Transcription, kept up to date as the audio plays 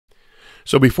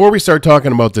So before we start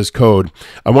talking about this code,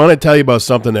 I want to tell you about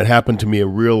something that happened to me a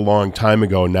real long time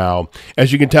ago now.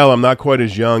 As you can tell, I'm not quite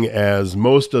as young as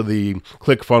most of the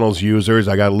ClickFunnels users.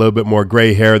 I got a little bit more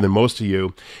gray hair than most of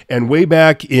you. And way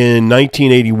back in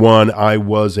 1981, I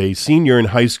was a senior in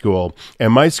high school,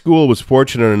 and my school was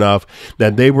fortunate enough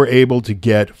that they were able to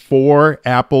get 4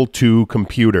 Apple II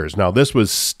computers. Now, this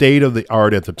was state of the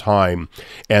art at the time.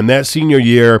 And that senior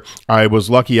year, I was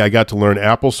lucky I got to learn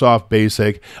AppleSoft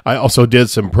Basic. I also did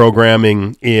some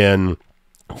programming in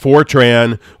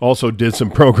Fortran, also did some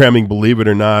programming, believe it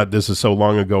or not. This is so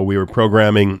long ago, we were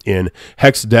programming in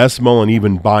hexadecimal and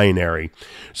even binary.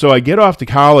 So I get off to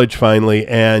college finally,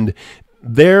 and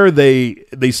there they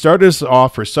started us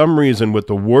off for some reason with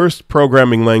the worst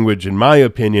programming language, in my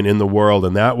opinion, in the world,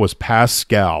 and that was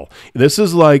Pascal. This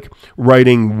is like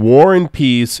writing War and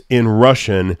Peace in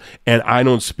Russian, and I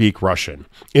don't speak Russian.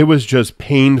 It was just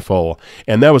painful,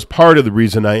 and that was part of the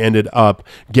reason I ended up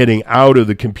getting out of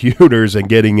the computers and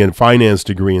getting a finance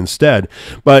degree instead.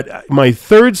 But my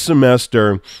third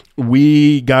semester,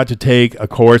 we got to take a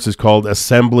course that's called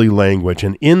Assembly Language.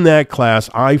 And in that class,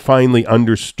 I finally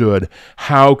understood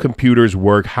how computers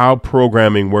work, how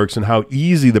programming works, and how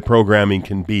easy the programming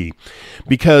can be.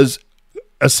 Because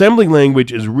assembly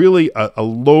language is really a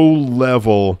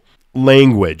low-level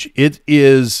language. It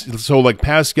is, so like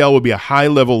Pascal would be a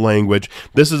high-level language.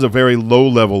 This is a very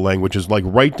low-level language. It's like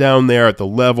right down there at the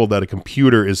level that a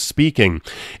computer is speaking.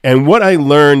 And what I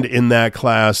learned in that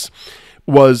class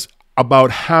was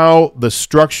about how the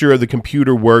structure of the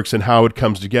computer works and how it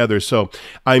comes together. So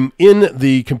I'm in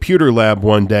the computer lab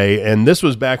one day, and this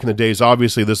was back in the days,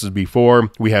 obviously this is before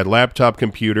we had laptop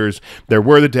computers. There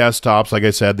were the desktops, like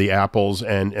I said, the Apples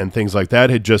and things like that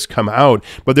had just come out,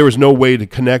 but there was no way to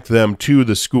connect them to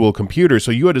the school computer.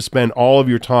 So you had to spend all of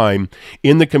your time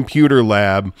in the computer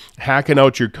lab hacking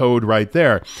out your code right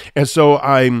there. And so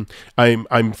I'm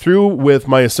through with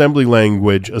my assembly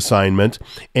language assignment,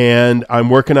 and I'm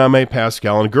working on my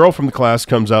Pascal, and a girl from the class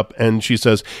comes up and she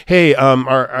says, "Hey, I'm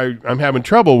having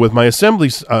trouble with my assembly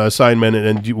assignment,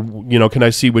 and you know, can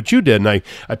I see what you did?" And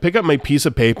I pick up my piece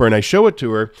of paper and I show it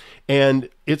to her, and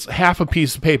it's half a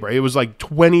piece of paper. It was like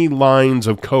 20 lines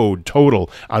of code total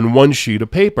on one sheet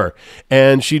of paper.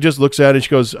 And she just looks at it and she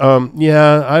goes,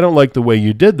 "Yeah, I don't like the way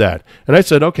you did that." And I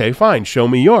said, "Okay, fine, show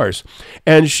me yours."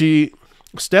 And she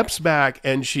steps back,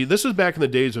 and this was back in the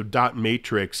days of dot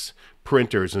matrix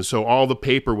printers, and so all the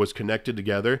paper was connected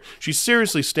together. She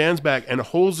seriously stands back and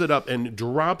holds it up and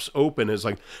drops open. It's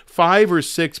like 5 or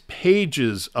 6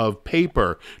 pages of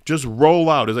paper just roll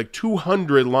out. It's like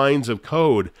 200 lines of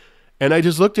code. And I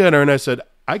just looked at her and I said,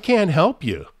 "I can't help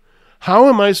you. How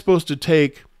am I supposed to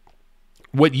take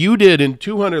what you did in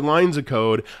 200 lines of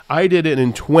code? I did it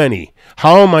in 20.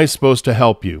 How am I supposed to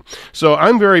help you?" So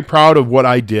I'm very proud of what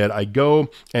I did. I go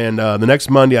and the next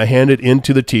Monday I hand it in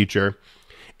to the teacher.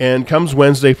 And comes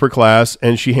Wednesday for class,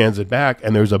 and she hands it back,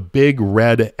 and there's a big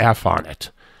red F on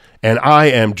it. And I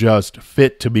am just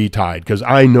fit to be tied because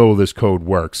I know this code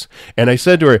works. And I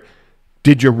said to her,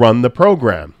 "Did you run the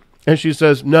program?" And she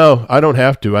says, "No, I don't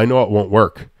have to. I know it won't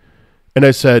work." And I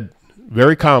said,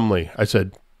 very calmly, I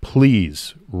said,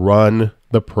 "Please run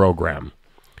the program."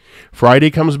 Friday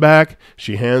comes back.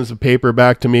 She hands the paper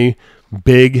back to me.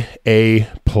 Big A+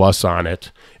 on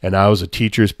it. And I was a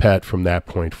teacher's pet from that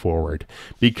point forward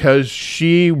because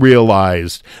she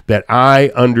realized that I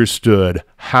understood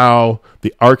how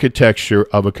the architecture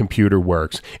of a computer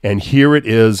works. And here it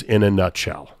is in a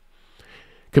nutshell.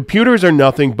 Computers are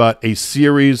nothing but a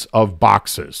series of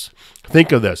boxes.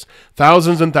 Think of this,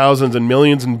 thousands and thousands and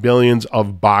billions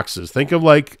of boxes. Think of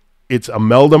like it's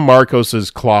Imelda Marcos's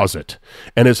closet,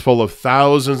 and it's full of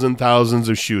thousands and thousands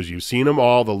of shoes. You've seen them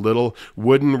all, the little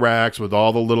wooden racks with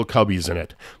all the little cubbies in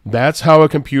it. That's how a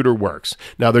computer works.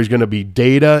 Now, there's going to be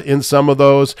data in some of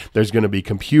those. There's going to be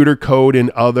computer code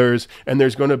in others, and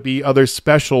there's going to be other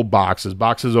special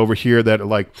boxes over here that are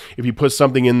like, if you put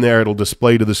something in there, it'll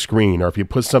display to the screen, or if you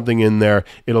put something in there,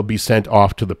 it'll be sent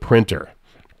off to the printer.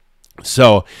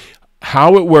 So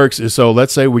how it works is, so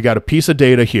let's say we got a piece of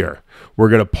data here. We're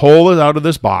going to pull it out of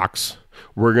this box.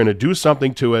 We're going to do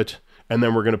something to it, and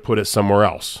then we're going to put it somewhere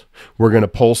else. We're going to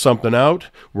pull something out.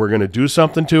 We're going to do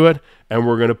something to it, and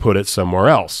we're going to put it somewhere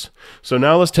else. So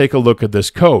now let's take a look at this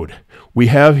code. We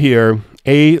have here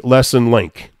a lesson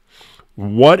link.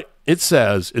 What it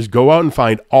says is go out and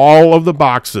find all of the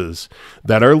boxes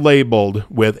that are labeled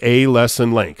with a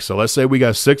lesson link. So let's say we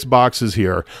got 6 boxes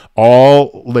here,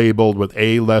 all labeled with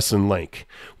a lesson link.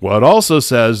 Well, it also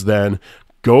says then,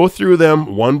 go through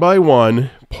them one by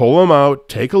one, pull them out,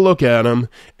 take a look at them,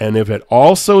 and if it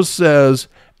also says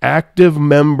active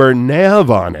member nav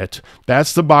on it,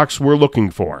 that's the box we're looking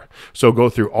for. So go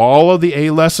through all of the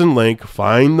A lesson link,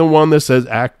 find the one that says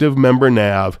active member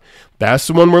nav. That's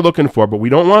the one we're looking for, but we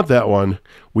don't want that one.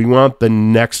 We want the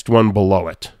next one below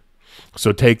it.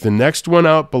 So take the next one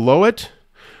out below it,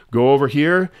 go over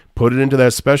here, put it into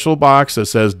that special box that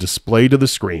says display to the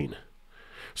screen.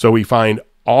 So we find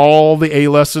all the A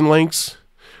lesson links.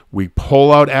 We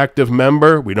pull out active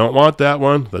member. We don't want that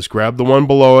one. Let's grab the one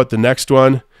below it, the next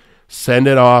one, send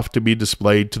it off to be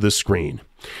displayed to the screen.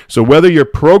 So whether you're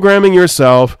programming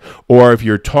yourself or if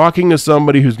you're talking to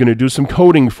somebody who's going to do some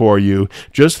coding for you,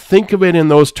 just think of it in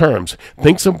those terms.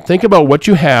 Think about what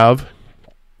you have,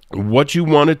 what you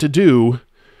want it to do,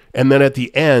 and then at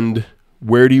the end,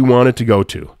 where do you want it to go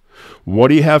to? What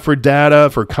do you have for data,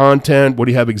 for content? What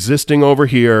do you have existing over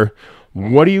here?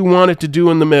 What do you want it to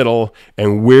do in the middle,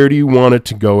 and where do you want it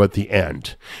to go at the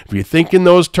end? If you think in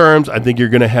those terms, I think you're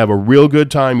going to have a real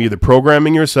good time either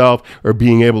programming yourself or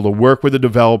being able to work with a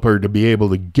developer to be able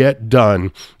to get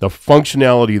done the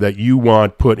functionality that you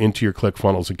want put into your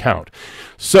ClickFunnels account.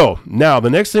 So now the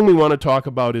next thing we want to talk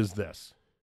about is this.